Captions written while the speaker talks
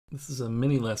This is a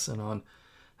mini lesson on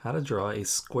how to draw a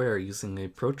square using a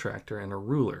protractor and a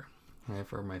ruler. All right,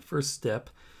 for my first step,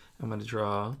 I'm going to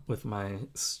draw with my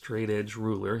straight edge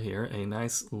ruler here a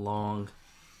nice long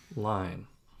line.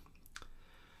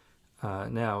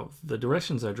 Now, the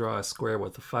directions I draw a square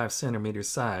with a 5 centimeter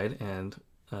side, and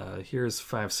here's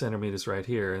 5 centimeters right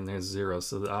here, and there's 0,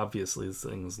 so obviously this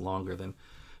thing is longer than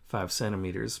 5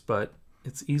 centimeters, but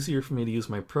it's easier for me to use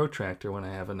my protractor when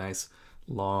I have a nice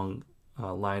long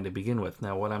line to begin with.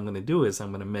 Now what I'm going to do is I'm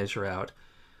going to measure out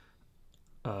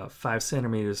 5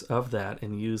 centimeters of that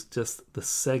and use just the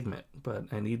segment, but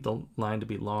I need the line to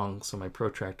be long so my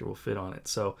protractor will fit on it.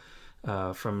 So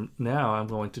from now I'm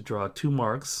going to draw 2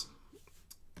 marks,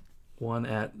 one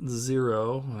at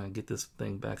 0. I get this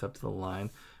thing back up to the line.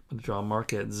 I'm going to draw a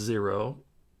mark at 0,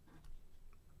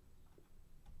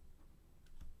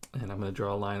 and I'm going to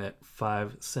draw a line at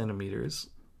 5 centimeters.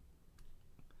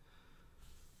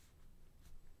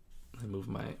 I move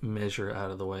my measure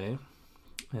out of the way.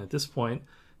 And at this point,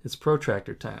 it's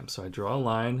protractor time. So I draw a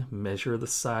line, measure the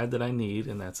side that I need,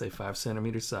 and that's a 5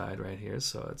 centimeter side right here.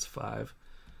 So it's 5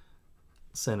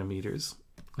 centimeters.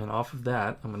 And off of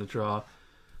that, I'm going to draw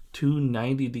 2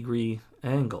 90-degree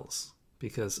angles,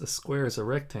 because a square is a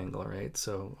rectangle, right?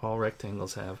 So all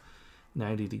rectangles have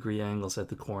 90-degree angles at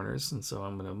the corners. And so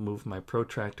I'm going to move my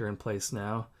protractor in place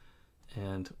now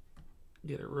and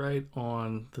get it right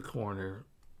on the corner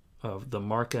of the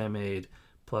mark I made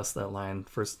plus that line,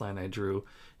 first line I drew.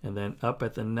 And then up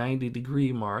at the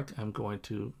 90-degree mark, I'm going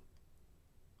to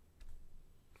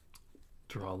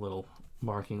draw a little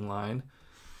marking line,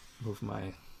 move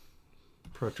my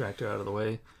protractor out of the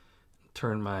way,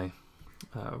 turn my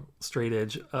straight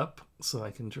edge up so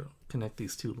I can connect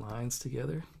these 2 lines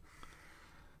together.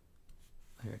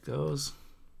 There it goes.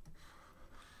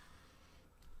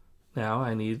 Now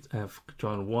I've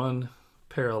drawn one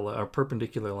parallel or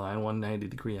perpendicular line, one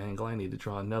 90-degree angle. I need to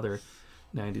draw another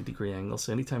 90-degree angle.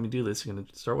 So anytime you do this, you're going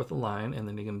to start with a line, and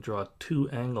then you're going to draw 2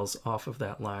 angles off of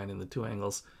that line, and the 2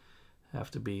 angles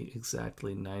have to be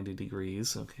exactly 90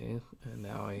 degrees. Okay, and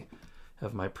now I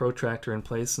have my protractor in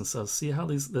place, and so see how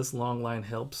this long line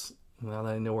helps. Now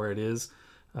that I know where it is,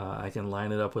 I can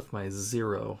line it up with my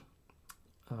 0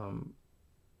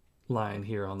 line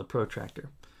here on the protractor.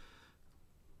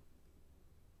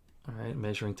 All right,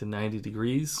 measuring to 90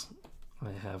 degrees.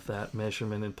 I have that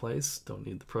measurement in place. Don't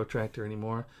need the protractor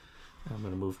anymore. I'm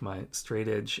going to move my straight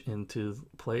edge into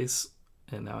place,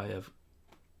 and now I have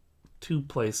 2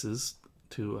 places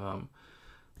to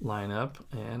line up,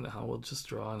 and I will just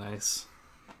draw a nice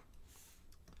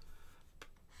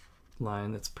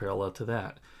line that's parallel to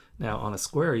that. Now on a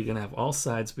square, you're going to have all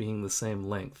sides being the same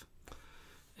length.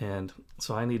 And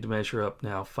so I need to measure up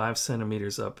now 5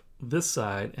 centimeters up this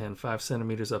side and 5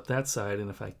 centimeters up that side, and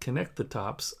if I connect the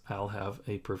tops, I'll have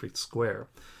a perfect square.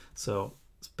 So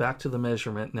it's back to the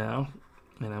measurement now,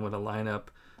 and I'm going to line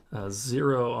up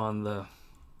 0 on the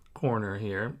corner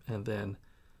here, and then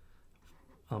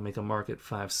I'll make a mark at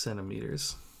 5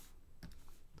 centimeters.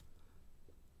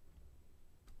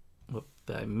 Whoop,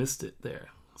 I missed it there.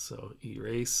 So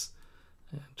erase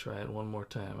and try it one more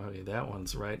time. Okay, that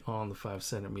one's right on the 5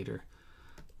 centimeter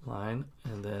line.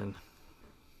 And then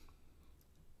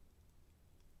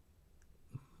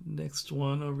next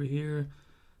one over here,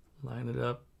 line it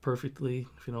up perfectly.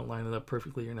 If you don't line it up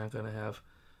perfectly, you're not going to have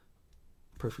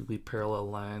perfectly parallel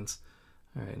lines.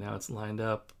 All right, now it's lined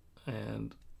up,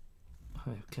 and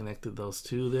I've connected those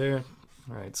 2 there.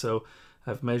 All right, so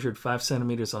I've measured 5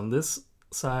 centimeters on this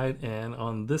side and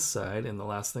on this side, and the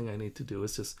last thing I need to do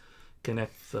is just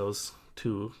connect those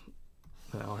 2,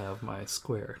 and I'll have my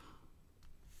square.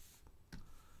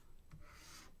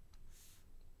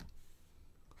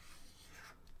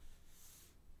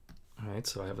 All right,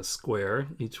 so I have a square.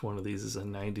 Each one of these is a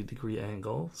 90-degree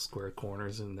angle, square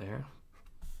corners in there,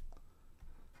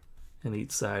 and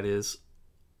each side is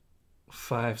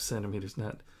 5 centimeters,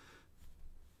 not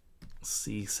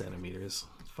centimeters,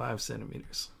 5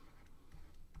 centimeters.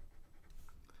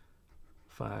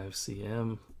 5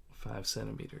 cm, 5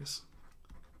 centimeters.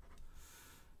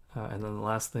 And then the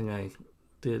last thing I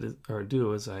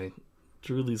do is I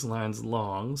drew these lines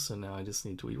long, so now I just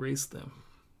need to erase them.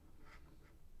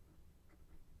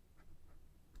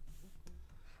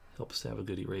 Helps to have a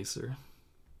good eraser.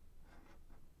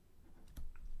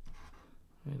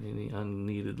 And any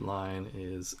unneeded line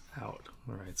is out.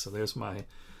 All right, so there's my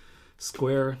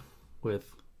square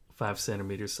with 5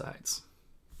 centimeter sides.